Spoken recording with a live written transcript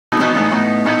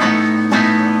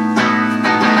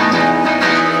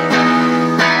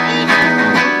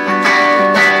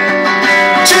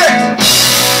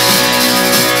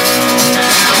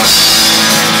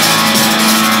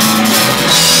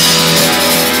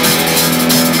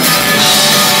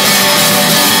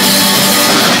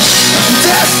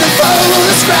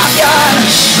beyond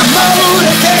the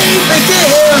motorcade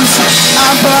begins.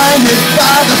 I'm blinded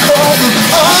by the cold of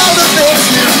all the things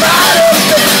that might have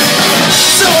been.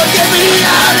 So get me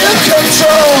out of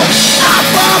control. I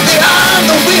fall behind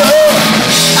the wheel.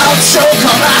 I'll choke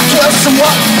on, I kill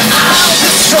someone, I'll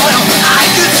destroy all I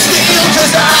could steal.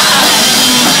 Cause I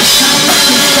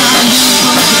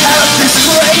have this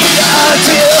great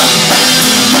idea.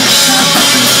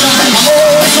 I'm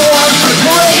always one for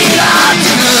great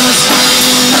ideas.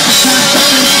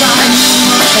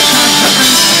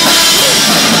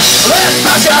 Let's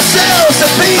smash ourselves to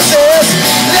pieces.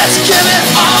 Let's give it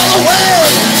all away.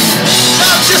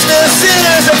 Consciousness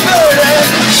is a burden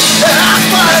that I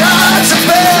find hard to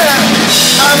bear.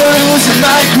 I'm losing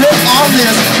my grip on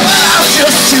this, but I'm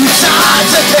just too tired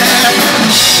to care.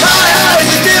 My eyes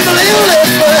are dimly lit,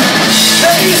 but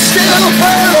they still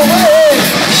burn away.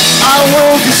 I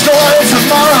will destroy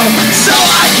tomorrow, so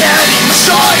I can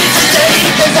enjoy today.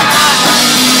 Cause I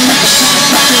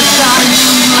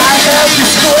have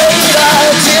this great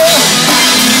idea.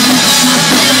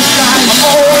 I'm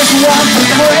always one for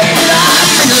great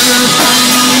ideas.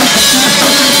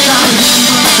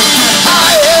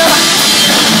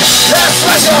 Let's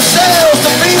smash ourselves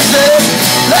to pieces.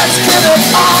 Let's give it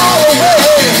all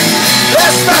away.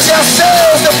 Let's smash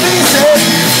ourselves to pieces.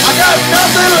 I got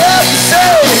nothing left to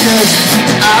say. Cause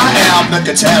I am the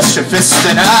catastrophist,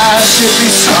 and I should be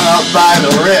strung up by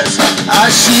the wrist. I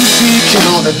should be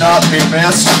killed and not be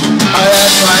missed. I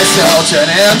let myself turn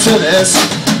into this.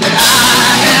 And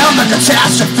I am the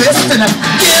catastrophist, and I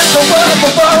give the world a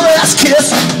one-last kiss.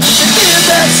 And give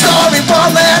that story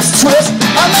one last twist.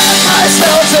 I let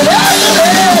myself turn into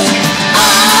this. I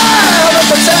am the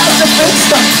catastrophist.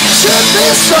 I should be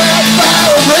strung up by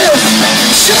the wrist.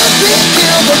 Should be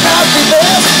killed and not be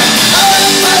missed. I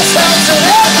let myself turn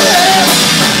into this.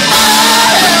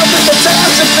 I am the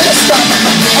catastrophist. I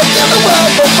give the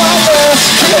world a one-last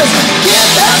kiss. Give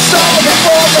that story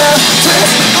one last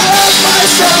twist. I let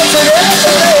myself turn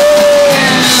into this.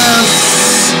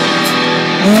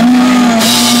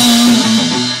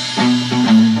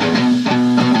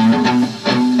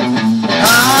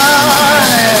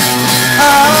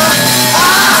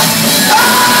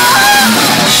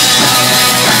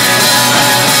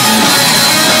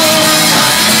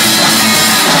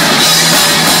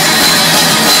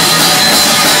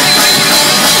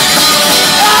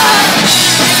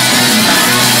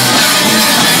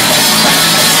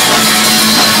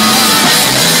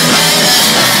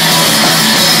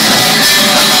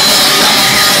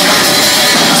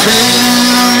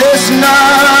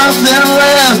 Nothing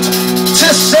left to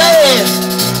say,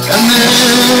 and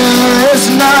there is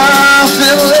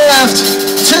nothing left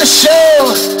to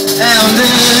show, and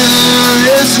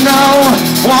there is no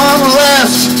one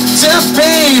left to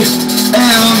be,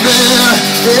 and there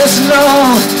is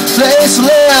no place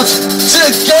left to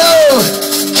go,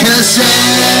 cause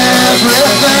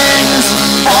everything's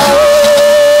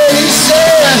already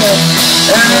said,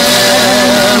 and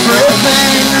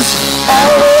everything's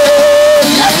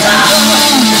already done.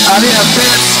 And if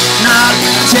it's not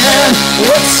dead,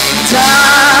 it's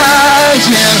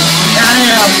dying. And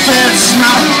if it's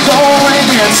not going,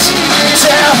 it's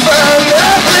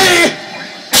definitely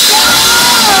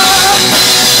gone.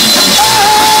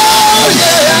 Oh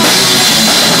yeah,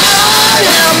 I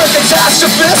am a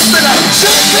catastrophist, and I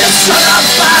should be shut up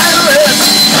by the wrist.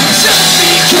 Should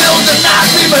be killed and not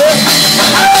be missed.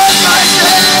 I hurt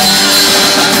myself.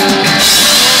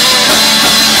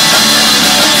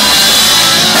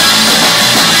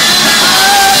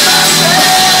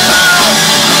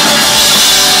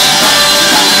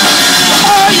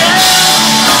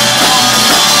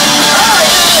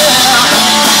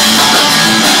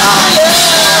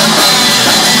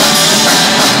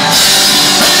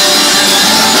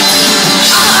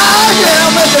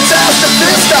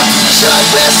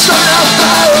 Should be strung up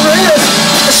by the wrist.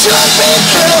 I should be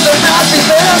killed and not be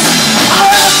missed. I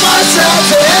let myself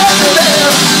into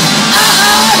this.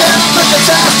 I am the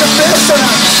catastrophist, and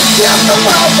I give the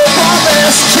world the one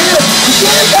last kiss.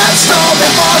 Give that storm the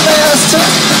one last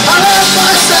twist. I let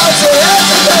myself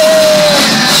into this.